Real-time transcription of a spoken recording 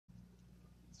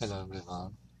Hello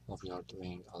everyone, hope you are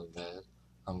doing all well.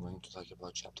 I'm going to talk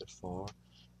about chapter 4.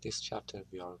 This chapter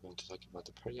we are going to talk about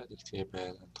the periodic table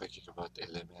and talking about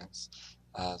elements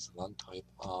as one type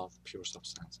of pure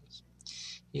substances.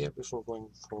 Here before going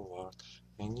forward,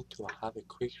 we need to have a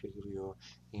quick review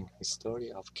in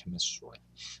history of chemistry.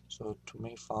 So to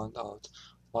may find out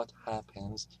what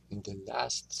happens in the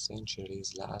last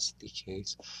centuries, last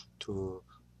decades to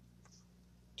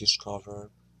discover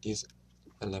these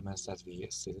elements that we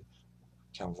still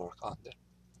can work on them.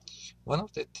 One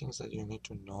of the things that you need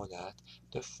to know that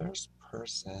the first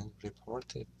person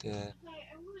reported the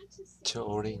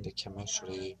theory in the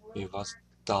chemistry it was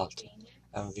Dalton,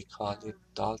 and we call it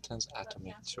Dalton's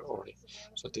atomic theory.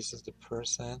 So this is the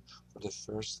person for the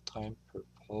first time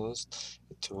proposed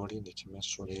a theory in the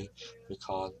chemistry. We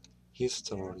call his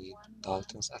theory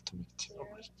Dalton's atomic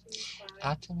theory.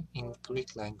 Atom in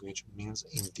Greek language means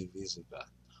indivisible,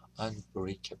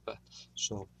 unbreakable.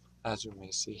 So as you may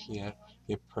see here,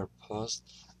 he proposed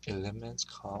elements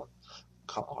are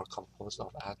composed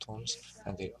of atoms,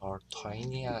 and they are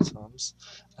tiny atoms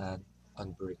and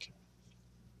unbreakable.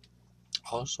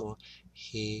 Also,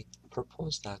 he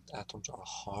proposed that atoms are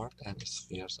hard and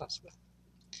spheres as well.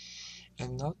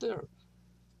 Another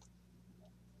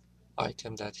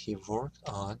item that he worked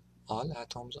on, all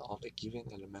atoms of a given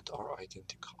element are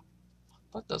identical.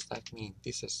 What does that mean,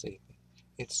 this statement?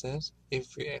 It says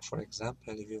if we, for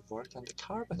example, if we work on the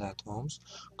carbon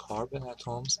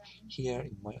atoms here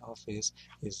in my office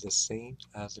is the same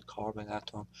as the carbon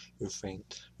atom you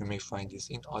may find this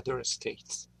in other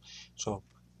states. So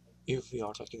if we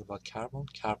are talking about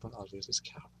carbon always is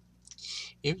carbon.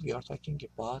 If we are talking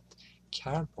about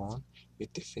carbon,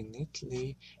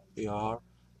 we are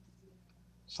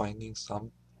finding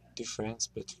some difference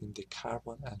between the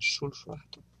carbon and sulfur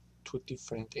atom. Two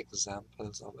different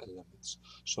examples of elements.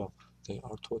 So they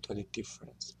are totally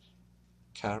different.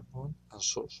 Carbon and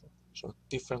sulfur. So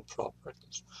different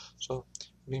properties. So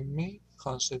we may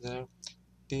consider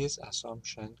this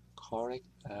assumption correct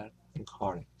and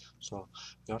incorrect. So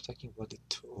we are talking about the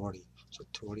theory. So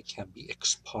theory can be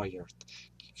expired.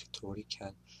 Theory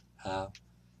can have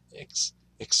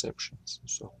exceptions.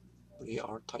 So we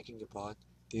are talking about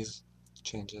these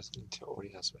changes in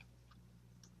theory as well.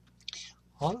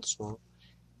 Also,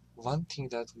 one thing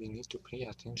that we need to pay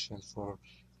attention for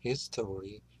his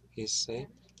theory, he said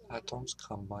atoms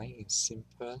combine in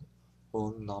simple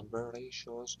whole number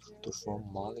ratios to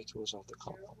form molecules of the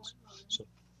compounds. So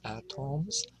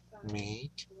atoms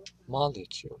make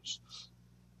molecules,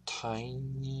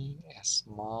 tiny,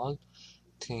 small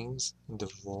things in the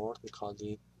world. We call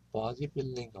it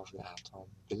bodybuilding of the atom,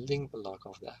 building block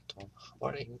of the atom,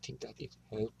 or anything that it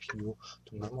helps you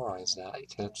to memorize that.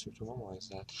 It helps you to memorize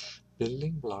that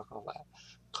building block of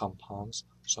compounds,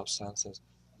 substances,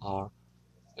 are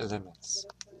elements,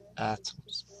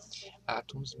 atoms.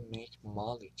 Atoms make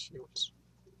molecules.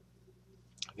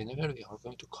 Whenever we are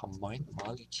going to combine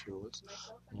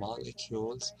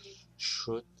molecules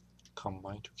should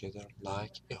combine together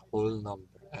like a whole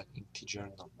number, an integer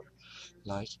number,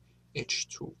 like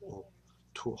H2O,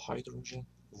 2 hydrogen,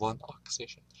 1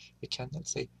 oxygen. We cannot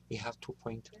say we have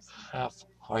 2.5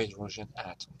 hydrogen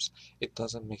atoms. It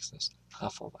doesn't make sense,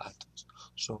 half of atoms.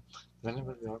 So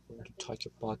whenever we are going to talk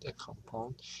about a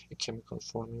compound, a chemical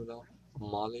formula, a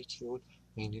molecule,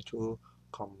 we need to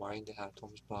combine the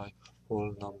atoms by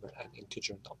whole number and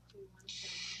integer number.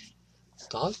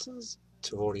 Dalton's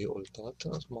theory or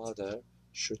Dalton's model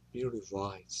should be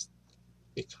revised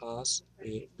because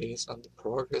based on the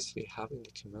progress we have in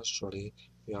the chemistry,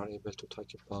 we are able to talk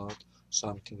about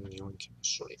something new in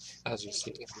chemistry, as you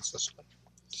see in this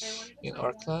slide. In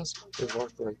our class, we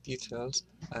work with details,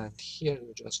 and here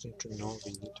you just need to know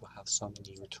we need to have some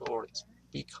new theories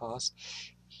because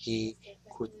he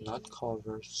could not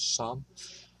cover some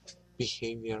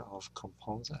behavior of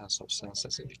compounds and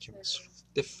substances in the chemistry.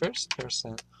 The first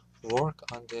person worked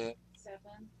on the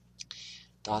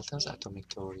Dalton's atomic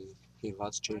theory, he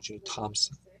was J.J.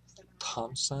 Thomson.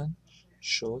 Thomson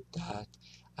showed that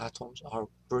atoms are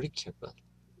breakable.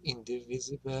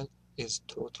 Indivisible is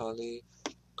totally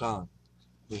gone.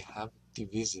 We have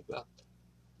divisible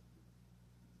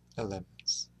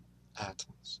elements,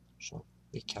 atoms. So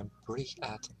we can break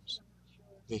atoms.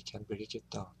 We can break it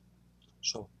down.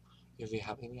 So if we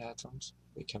have any atoms,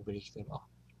 we can break them up.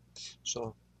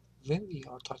 So when we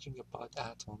are talking about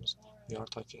atoms, we are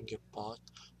talking about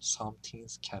some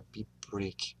things can be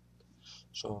break.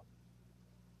 So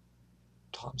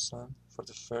Thomson, for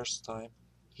the first time,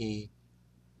 he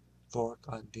worked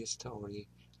on this theory,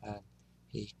 and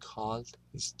he called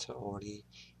his theory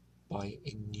by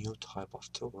a new type of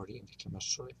theory in the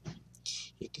chemistry.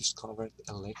 He discovered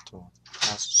electrons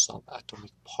as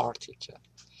subatomic particles.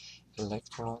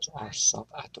 Electrons are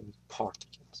subatomic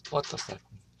particles. What does that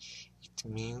mean? It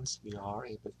means we are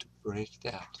able to break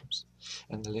the atoms.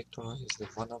 An electron is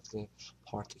one of the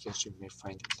particles you may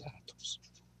find in the atoms.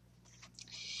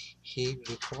 He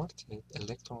reported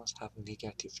electrons have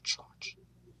negative charge.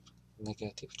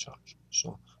 Negative charge.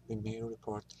 So we may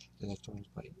report electrons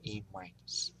by E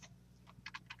minus.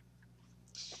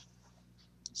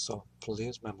 So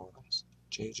please memorize.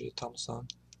 J.J. Thomson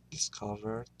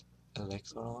discovered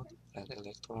electron and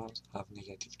electrons have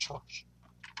negative charge.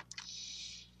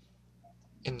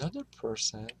 Another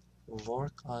person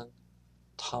worked on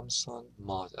Thomson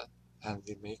model, and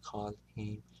we may call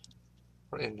him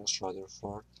Ernest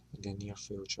Rutherford in the near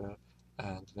future,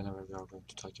 and whenever we are going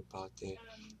to talk about the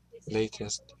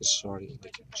latest history in the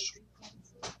chemistry.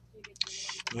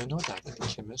 You know that in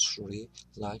chemistry,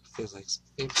 like physics,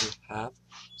 if we have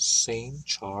same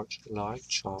charge, like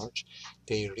charge,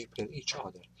 they repel each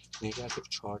other. Negative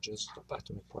charges of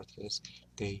atomic particles,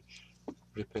 they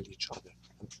repel each other.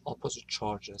 And opposite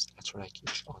charges attract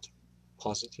each other.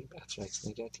 Positive attracts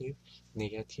negative,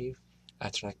 negative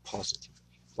attract positive.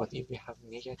 But if we have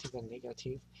negative and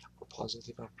negative, or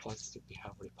positive and positive, we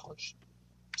have repulsion.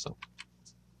 So,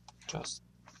 just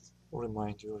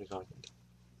remind you regarding that.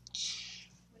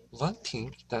 One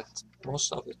thing that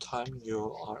most of the time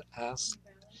you are asked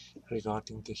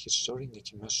regarding the history in the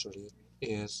chemistry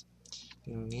is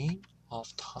the name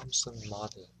of Thomson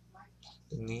model,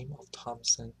 the name of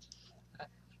Thomson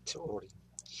theory.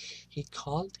 He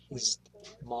called his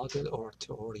model or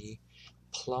theory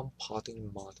plum pudding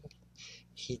model.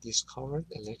 He discovered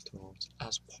electrons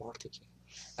as particles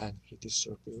and he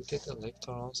distributed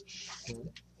electrons in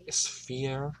a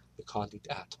sphere, we call it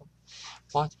atom.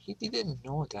 But he didn't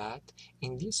know that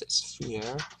in this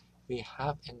sphere we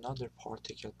have another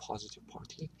particle, positive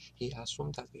particle. He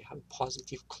assumed that we have a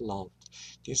positive cloud.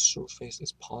 This surface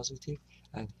is positive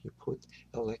and he put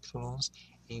electrons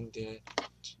in the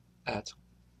atom.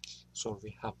 So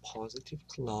we have positive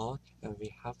cloud and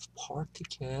we have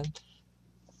particle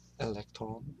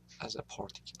electron as a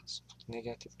particles,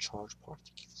 negative charge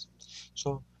particles.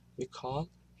 So we call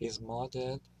his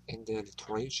model in the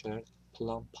literature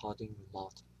plum pudding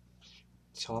model.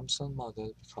 Thomson model,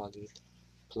 we call it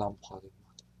plum pudding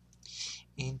model.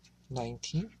 In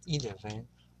 1911,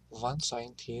 one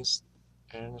scientist,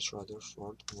 Ernest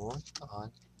Rutherford, worked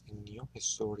on a new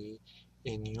history,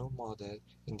 a new model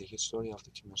in the history of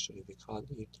the chemistry. We call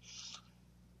it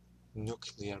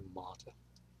nuclear model.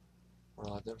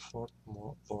 Rutherford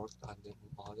worked on the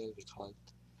model, we called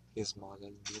his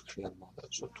model nuclear model.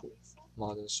 So two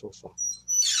models so far.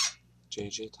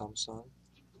 J.J. Thomson,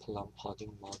 plum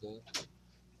pudding model,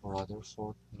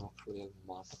 Rutherford nuclear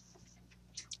model.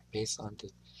 Based on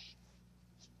the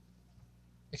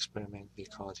experiment, we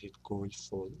call it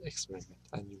goal-full experiment,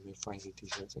 and you may find the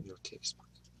details in your textbook.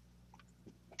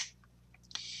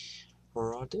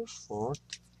 Rutherford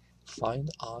find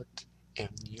out a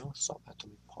new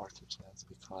subatomic particles,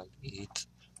 we call it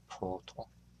proton.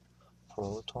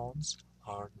 Protons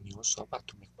are new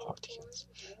subatomic particles.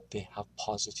 They have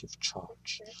positive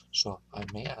charge. So I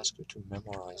may ask you to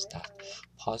memorize that.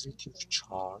 Positive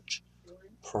charge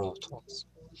protons.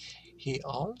 He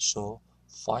also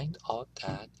find out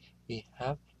that we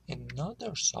have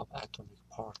another subatomic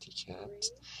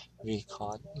particles. We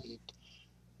call it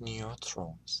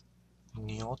neutrons.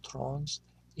 Neutrons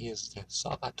is the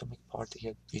subatomic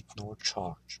particle with no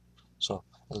charge. So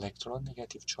electron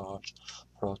negative charge,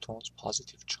 protons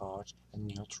positive charge, and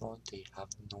neutron they have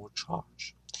no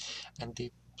charge. And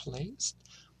they placed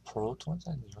protons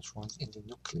and neutrons in the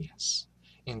nucleus.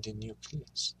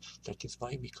 That is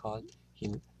why we call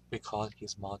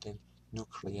his model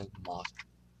nuclear model.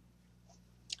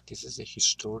 This is the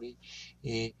history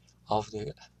of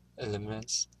the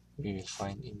elements we will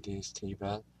find in this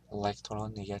table.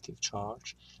 Electron negative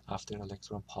charge after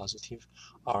electron positive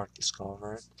are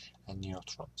discovered, and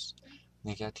neutrons.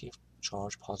 Negative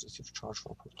charge, positive charge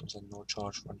for protons, and no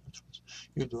charge for neutrons.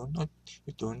 You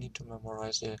don't need to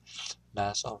memorize the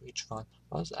mass of each one,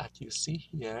 but as you see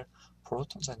here,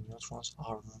 protons and neutrons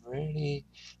are very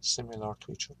similar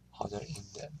to each other in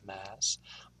the mass,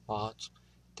 but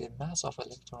the mass of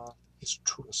electron is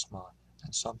too small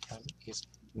and sometimes is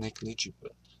negligible.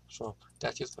 So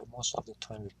that is why most of the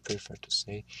time we prefer to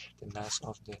say the mass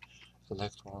of the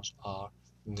electrons are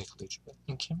negligible.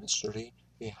 In chemistry,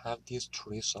 we have these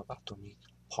three subatomic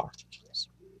particles.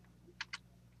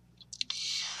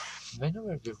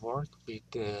 Whenever we work with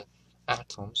the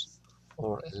atoms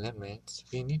or elements,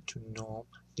 we need to know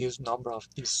this number of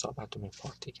these subatomic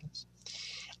particles.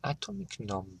 Atomic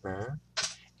number,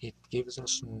 it gives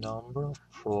us number of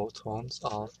protons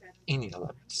of any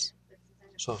elements.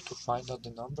 So to find out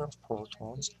the number of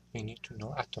protons, we need to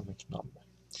know atomic number.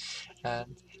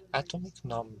 And atomic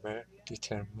number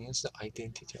determines the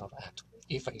identity of atom.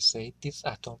 If I say this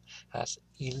atom has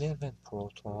 11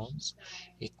 protons,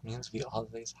 it means we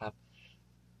always have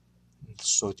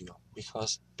sodium,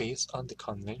 because based on the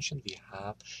convention we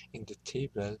have in the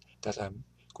table that I'm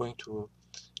going to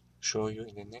show you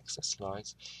in the next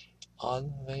slides,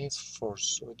 always for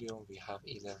sodium we have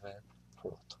 11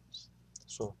 protons.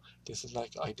 So this is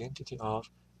like identity of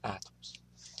atoms.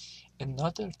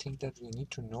 Another thing that we need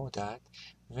to know that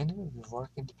whenever we work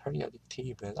in the periodic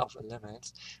table of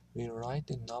elements, we write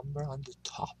the number on the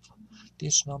top.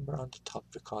 This number on the top,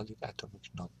 we call it atomic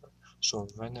number. So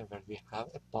whenever we have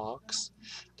a box,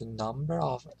 the number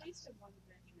of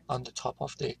on the top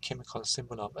of the chemical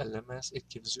symbol of elements, it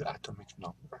gives you atomic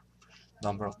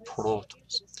number of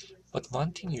protons. But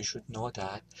one thing you should know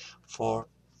that for,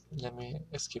 let me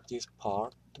skip this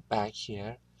part back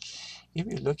here. If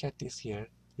you look at this here,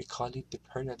 we call it the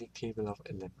periodic table of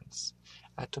elements.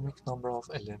 Atomic number of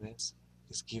elements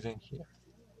is given here.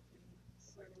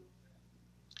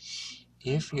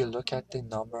 If you look at the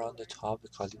number on the top, we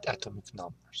call it atomic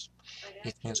numbers.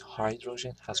 It means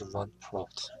hydrogen has 1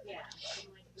 proton.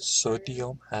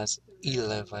 Sodium has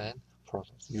 11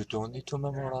 protons. You don't need to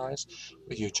memorize,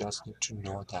 but you just need to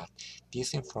know that.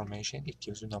 This information, it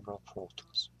gives you number of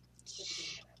protons.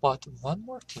 But one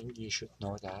more thing you should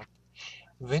know that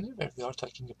whenever we are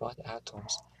talking about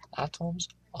atoms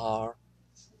are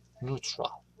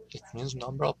neutral. It means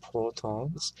number of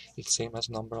protons is same as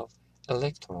number of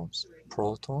electrons.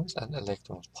 Protons and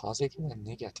electrons, positive and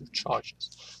negative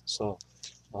charges. So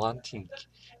one thing,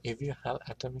 if you have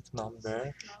atomic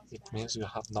number, it means you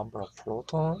have number of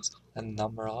protons and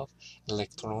number of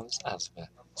electrons as well.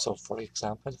 So for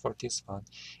example, for this one,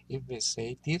 if we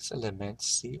say this element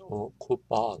CO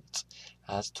cobalt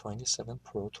has 27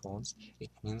 protons, it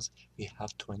means we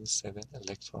have 27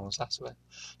 electrons as well.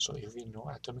 So if we know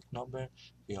atomic number,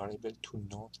 we are able to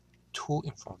know two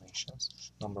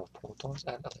informations, number of protons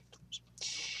and electrons.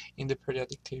 In the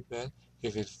periodic table, we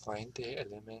will find the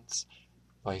elements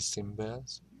by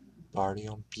symbols,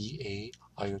 barium Ba,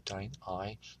 iodine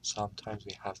I. Sometimes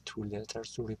we have 2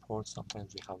 letters to report,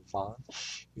 sometimes we have 1.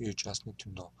 You just need to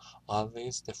know.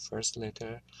 Always the first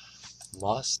letter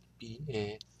must be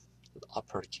a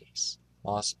uppercase,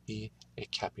 must be a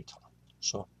capital.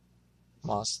 So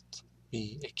must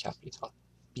be a capital,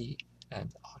 B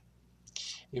and I.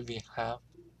 If we have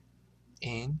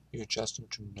N, you just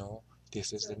need to know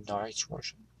this is the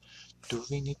nitrogen. Do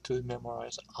we need to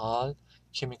memorize all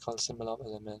chemical symbol of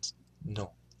elements?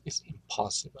 No, it's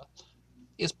impossible.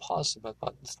 It's possible,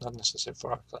 but it's not necessary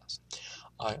for our class.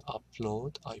 I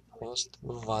post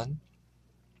one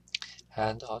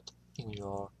handout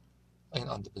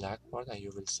on the blackboard, and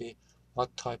you will see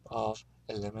what type of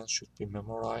elements should be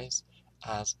memorized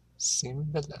as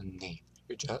symbol and name.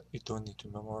 You don't need to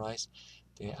memorize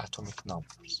the atomic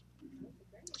numbers.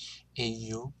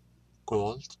 Au,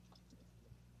 gold,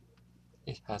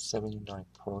 it has 79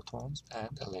 protons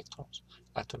and electrons.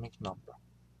 Atomic number.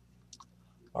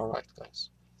 Alright guys,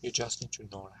 you just need to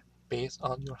know that. Based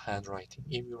on your handwriting,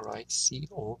 if you write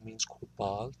CO means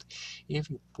cobalt, if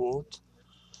you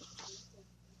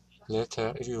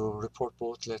report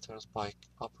both letters by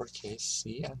uppercase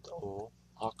C and O,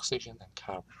 oxygen and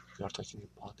carbon, we are talking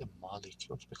about the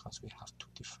molecules because we have 2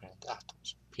 different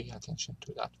atoms. Pay attention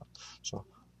to that one. So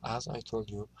as I told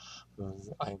you,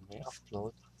 I may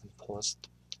upload and post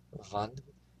one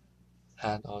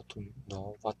handout to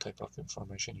know what type of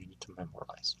information you need to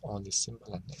memorize, only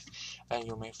symbol and name. And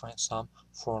you may find some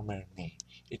former name.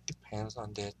 It depends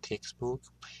on the textbook,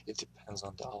 it depends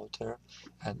on the author,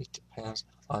 and it depends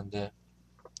on the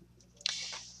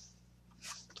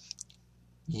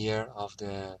year of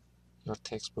your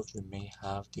textbook. You may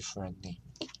have different name,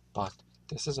 but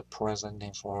this is a present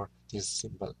name for this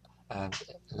symbol and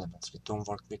elements. We don't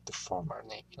work with the former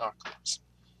name in our class.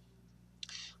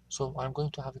 So I'm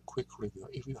going to have a quick review.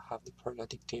 If you have the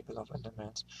periodic table of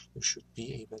elements, you should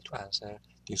be able to answer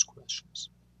these questions.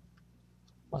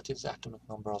 What is the atomic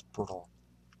number of boron?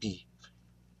 B.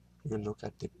 You look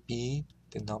at the B,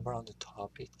 the number on the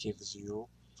top, it gives you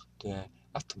the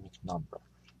atomic number.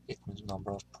 It means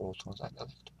number of protons and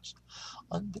electrons.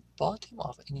 On the bottom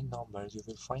of any number, you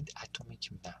will find atomic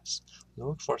mass.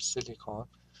 Look for silicon,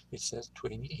 it says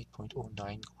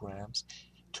 28.09 grams,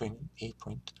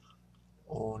 28.09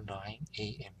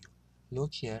 AMU.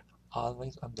 Look here,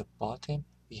 always on the bottom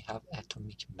we have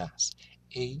atomic mass,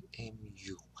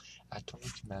 AMU,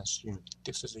 atomic mass unit.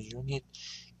 This is a unit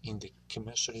in the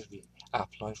chemistry we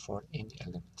apply for any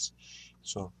elements.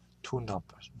 So two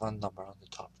numbers, one number on the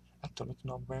top, atomic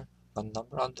number, one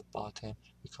number on the bottom,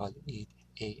 we call it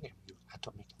AMU,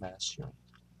 atomic mass unit.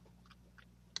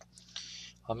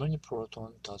 How many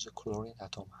protons does a chlorine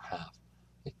atom have?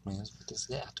 It means what is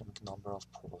the atomic number of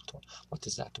proton? What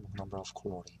is the atomic number of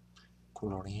chlorine?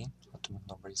 Chlorine atomic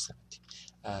number is 70,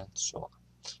 and so on.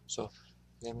 So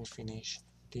let me finish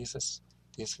this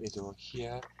video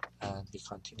here, and we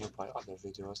continue by other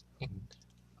videos in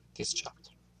this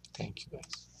chapter. Thank you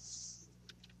guys.